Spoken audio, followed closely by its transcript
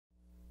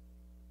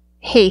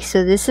Hey,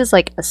 so this is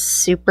like a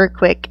super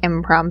quick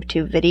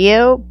impromptu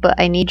video, but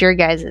I need your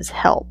guys'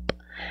 help.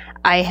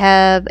 I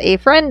have a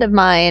friend of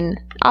mine,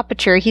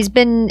 Aperture, he's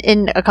been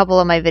in a couple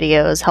of my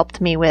videos,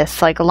 helped me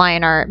with like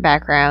line art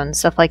background,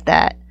 stuff like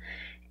that.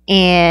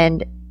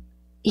 And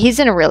he's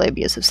in a really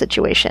abusive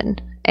situation.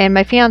 And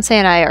my fiance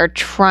and I are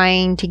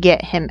trying to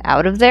get him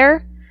out of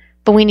there,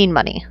 but we need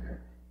money.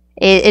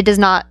 It does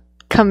not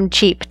come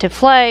cheap to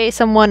fly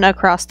someone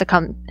across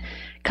the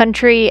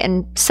country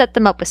and set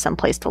them up with some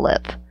place to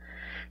live.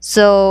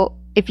 So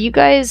if you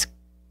guys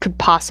could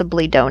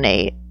possibly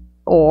donate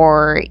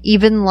or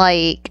even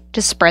like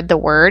just spread the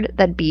word,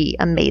 that'd be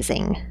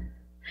amazing.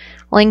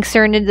 Links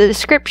are in the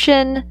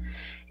description,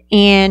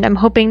 and I'm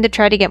hoping to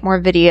try to get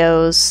more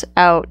videos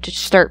out to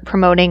start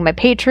promoting my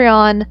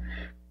Patreon.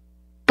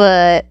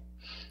 But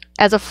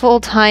as a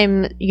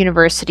full-time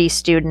university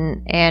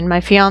student and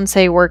my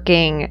fiance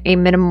working a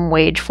minimum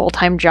wage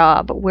full-time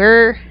job,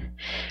 we're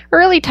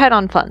really tight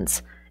on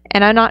funds.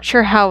 And I'm not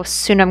sure how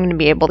soon I'm going to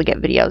be able to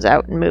get videos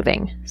out and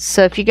moving.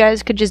 So if you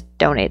guys could just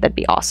donate, that'd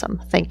be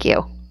awesome. Thank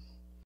you.